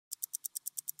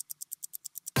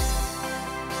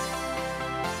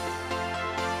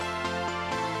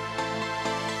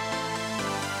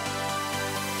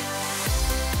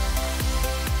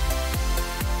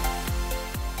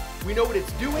We know what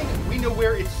it's doing, we know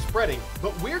where it's spreading,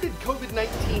 but where did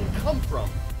COVID-19 come from?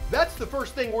 That's the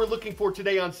first thing we're looking for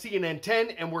today on CNN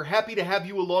 10, and we're happy to have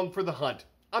you along for the hunt.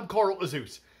 I'm Carl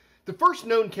Azus. The first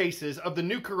known cases of the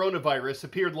new coronavirus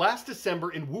appeared last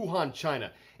December in Wuhan, China.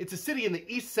 It's a city in the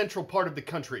east-central part of the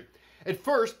country. At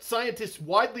first, scientists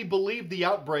widely believed the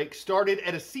outbreak started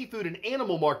at a seafood and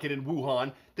animal market in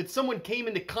Wuhan, that someone came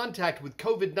into contact with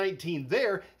COVID-19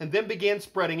 there and then began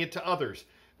spreading it to others.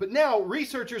 But now,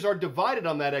 researchers are divided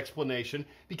on that explanation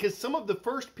because some of the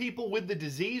first people with the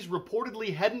disease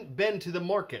reportedly hadn't been to the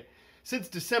market. Since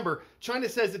December, China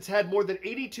says it's had more than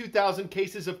 82,000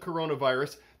 cases of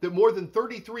coronavirus, that more than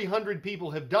 3,300 people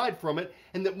have died from it,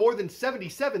 and that more than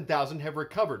 77,000 have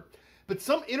recovered. But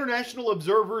some international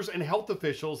observers and health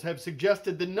officials have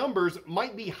suggested the numbers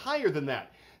might be higher than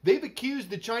that. They've accused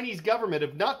the Chinese government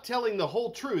of not telling the whole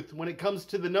truth when it comes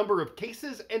to the number of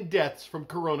cases and deaths from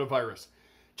coronavirus.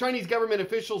 Chinese government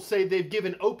officials say they've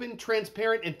given open,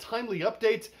 transparent, and timely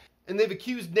updates, and they've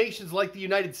accused nations like the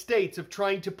United States of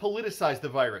trying to politicize the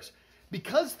virus.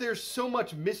 Because there's so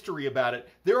much mystery about it,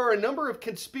 there are a number of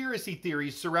conspiracy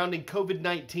theories surrounding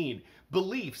COVID-19,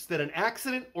 beliefs that an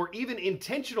accident or even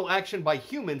intentional action by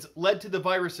humans led to the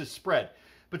virus's spread.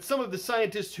 But some of the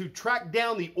scientists who track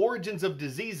down the origins of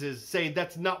diseases say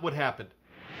that's not what happened.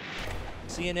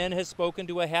 CNN has spoken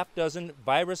to a half-dozen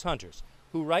virus hunters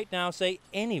who right now say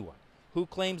anyone who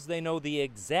claims they know the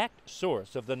exact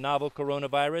source of the novel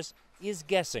coronavirus is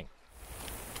guessing.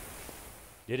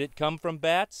 Did it come from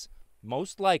bats?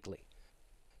 Most likely.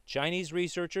 Chinese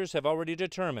researchers have already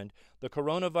determined the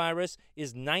coronavirus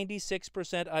is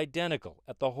 96% identical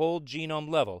at the whole genome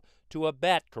level to a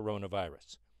bat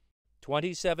coronavirus.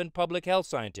 27 public health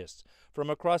scientists from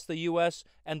across the U.S.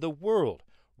 and the world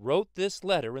wrote this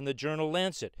letter in the journal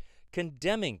Lancet,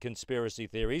 condemning conspiracy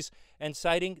theories and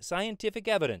citing scientific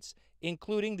evidence,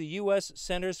 including the U.S.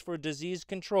 Centers for Disease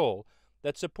Control,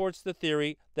 that supports the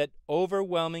theory that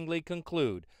overwhelmingly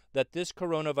conclude that this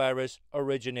coronavirus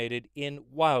originated in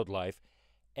wildlife,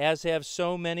 as have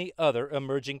so many other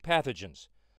emerging pathogens.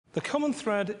 The common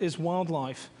thread is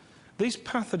wildlife. These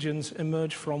pathogens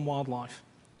emerge from wildlife.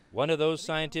 One of those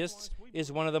scientists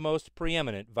is one of the most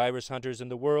preeminent virus hunters in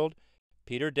the world,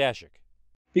 Peter Daszak.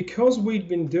 Because we'd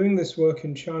been doing this work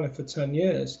in China for 10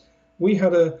 years, we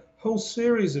had a whole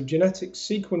series of genetic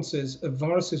sequences of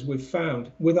viruses we've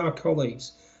found with our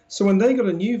colleagues. So when they got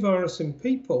a new virus in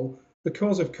people, the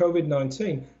cause of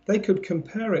COVID-19, they could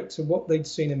compare it to what they'd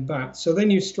seen in bats. So they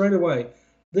knew straight away,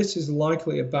 this is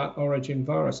likely a bat origin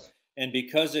virus. And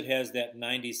because it has that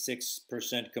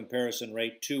 96% comparison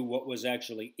rate to what was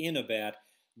actually in a bat,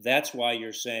 that's why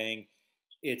you're saying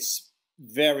it's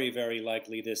very, very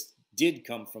likely this did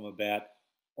come from a bat,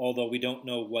 although we don't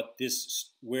know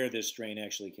where this strain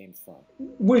actually came from.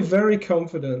 We're very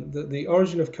confident that the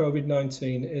origin of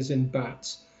COVID-19 is in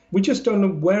bats. We just don't know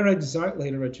where exactly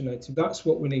it originated. That's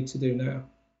what we need to do now.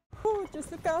 Oh,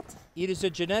 just a cat. It is a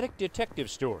genetic detective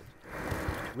story.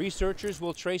 Researchers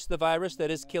will trace the virus that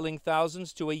is killing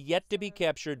thousands to a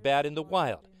yet-to-be-captured bat in the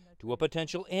wild, to a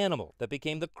potential animal that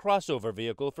became the crossover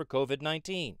vehicle for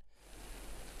COVID-19.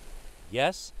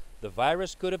 Yes, the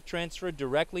virus could have transferred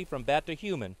directly from bat to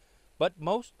human, but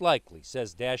most likely,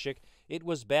 says Daszak, it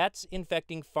was bats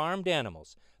infecting farmed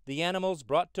animals, the animals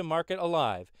brought to market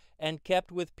alive and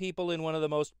kept with people in one of the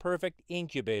most perfect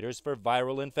incubators for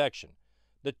viral infection,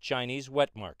 the Chinese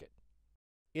wet market.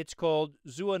 It's called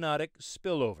zoonotic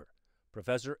spillover.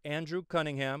 Professor Andrew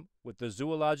Cunningham with the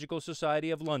Zoological Society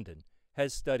of London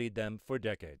has studied them for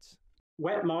decades.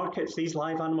 Wet markets, these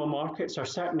live animal markets, are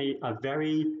certainly a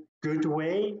very good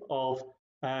way of,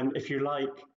 if you like,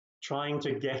 trying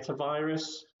to get a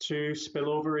virus to spill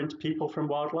over into people from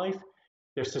wildlife.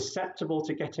 They're susceptible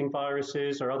to getting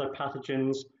viruses or other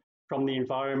pathogens from the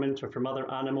environment or from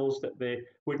other animals that they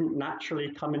wouldn't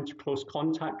naturally come into close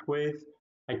contact with,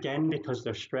 again, because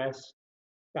they're stressed.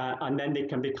 And then they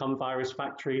can become virus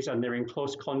factories, and they're in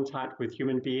close contact with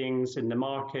human beings in the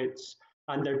markets,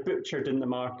 and they're butchered in the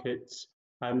markets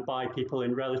by people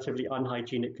in relatively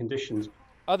unhygienic conditions.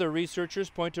 Other researchers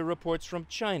point to reports from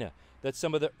China that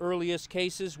some of the earliest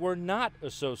cases were not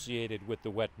associated with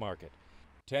the wet market.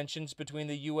 Tensions between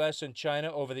the U.S. and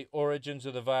China over the origins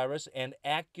of the virus and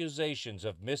accusations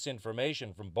of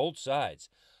misinformation from both sides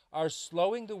are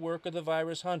slowing the work of the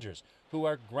virus hunters, who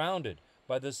are grounded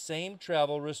by the same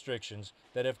travel restrictions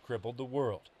that have crippled the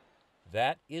world.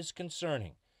 That is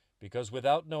concerning, because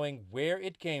without knowing where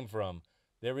it came from,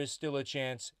 there is still a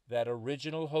chance that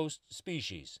original host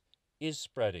species is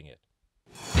spreading it.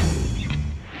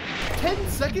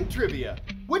 10-second trivia.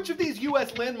 Which of these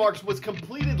U.S. landmarks was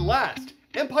completed last?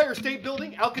 Empire State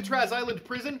Building, Alcatraz Island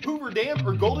Prison, Hoover Dam,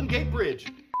 or Golden Gate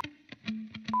Bridge?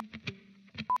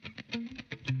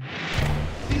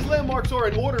 These landmarks are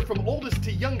in order from oldest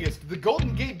to youngest. The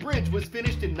Golden Gate Bridge was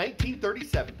finished in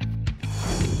 1937.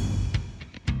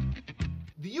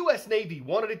 The U.S. Navy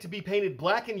wanted it to be painted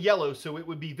black and yellow so it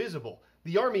would be visible.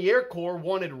 The Army Air Corps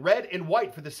wanted red and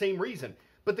white for the same reason.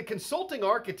 But the consulting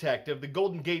architect of the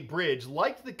Golden Gate Bridge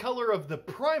liked the color of the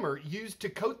primer used to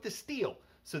coat the steel.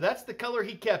 So that's the color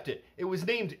he kept it. It was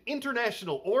named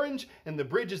International Orange, and the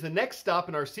bridge is the next stop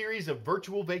in our series of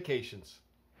virtual vacations.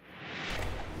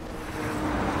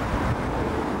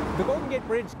 The Golden Gate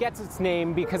Bridge gets its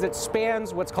name because it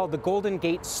spans what's called the Golden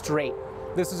Gate Strait.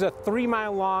 This is a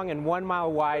 3-mile long and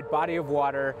 1-mile wide body of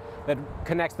water that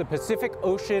connects the Pacific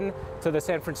Ocean to the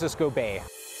San Francisco Bay.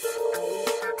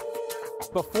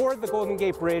 Before the Golden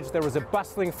Gate Bridge, there was a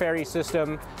bustling ferry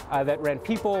system that ran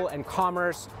people and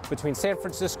commerce between San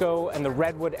Francisco and the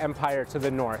Redwood Empire to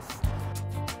the north.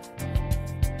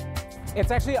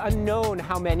 It's actually unknown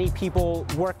how many people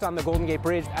worked on the Golden Gate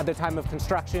Bridge at the time of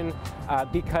construction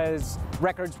because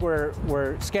records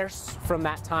were scarce from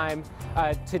that time.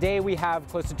 Today we have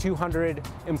close to 200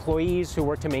 employees who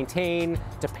work to maintain,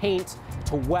 to paint,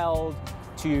 to weld,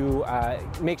 to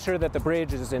make sure that the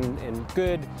bridge is in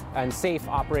good and safe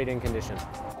operating condition.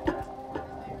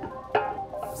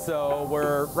 So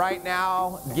we're right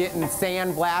now getting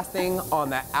sandblasting on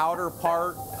the outer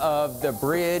part of the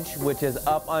bridge, which is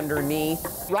up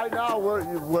underneath. Right now,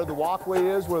 where the walkway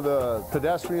is, where the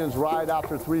pedestrians ride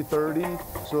after 3:30,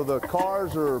 so the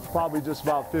cars are probably just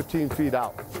about 15 feet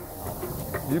out.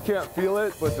 You can't feel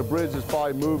it, but the bridge is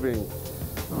probably moving,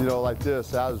 you know, like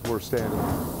this as we're standing.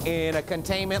 In a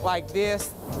containment like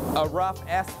this, a rough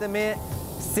estimate,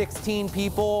 16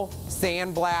 people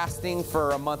sandblasting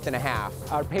for a month and a half.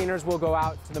 Our painters will go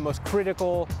out to the most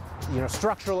critical,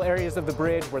 structural areas of the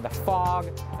bridge where the fog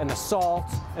and the salt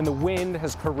and the wind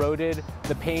has corroded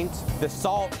the paint. The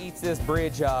salt eats this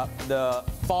bridge up, the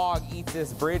fog eats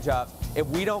this bridge up. If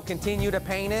we don't continue to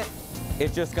paint it,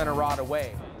 it's just gonna rot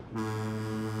away.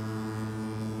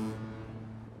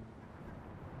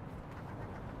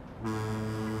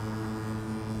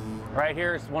 Right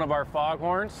here is one of our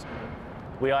foghorns.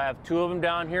 We have 2 of them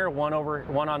down here, one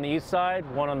on the east side,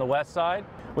 one on the west side.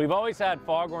 We've always had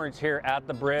foghorns here at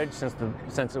the bridge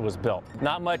since it was built.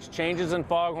 Not much changes in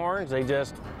foghorns, they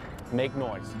just make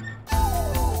noise.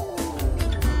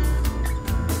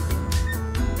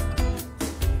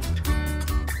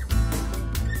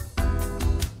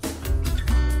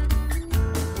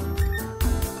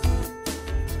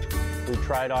 We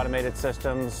tried automated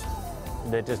systems.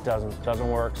 It just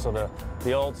doesn't work. So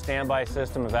the old standby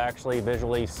system of actually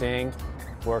visually seeing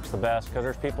works the best because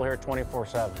there's people here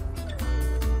 24/7.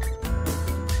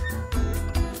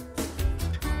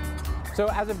 So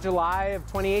as of July of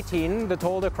 2018, the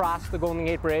toll to cross the Golden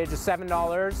Gate Bridge is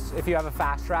 $7 if you have a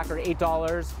fast track, or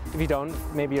 $8 if you don't,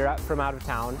 maybe you're from out of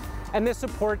town. And this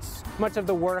supports much of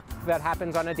the work that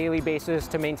happens on a daily basis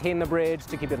to maintain the bridge,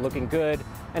 to keep it looking good,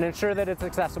 and ensure that it's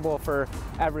accessible for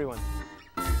everyone.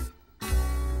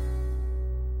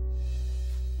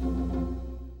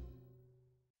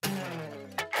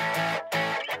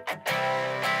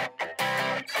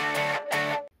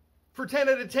 For 10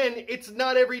 out of 10, it's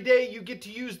not every day you get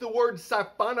to use the word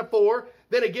siphonophore.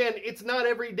 Then again, it's not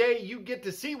every day you get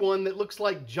to see one that looks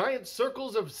like giant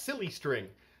circles of silly string.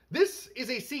 This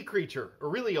is a sea creature, or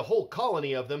really a whole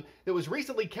colony of them, that was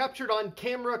recently captured on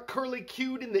camera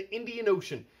curly-cued in the Indian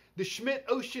Ocean. The Schmidt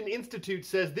Ocean Institute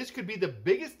says this could be the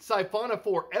biggest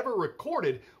siphonophore ever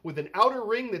recorded, with an outer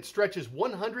ring that stretches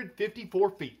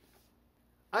 154 feet.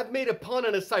 I've made a pun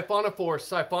on a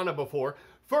siphona before.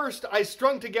 First, I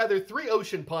strung together 3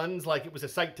 ocean puns like it was a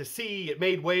sight to see, it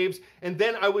made waves, and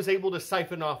then I was able to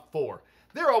siphon off 4.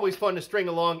 They're always fun to string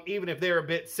along, even if they're a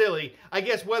bit silly. I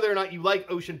guess whether or not you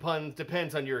like ocean puns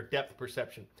depends on your depth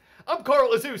perception. I'm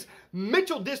Carl Azus.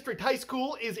 Mitchell District High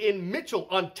School is in Mitchell,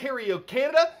 Ontario,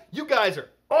 Canada. You guys are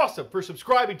awesome for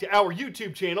subscribing to our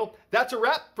YouTube channel. That's a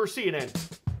wrap for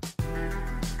CNN.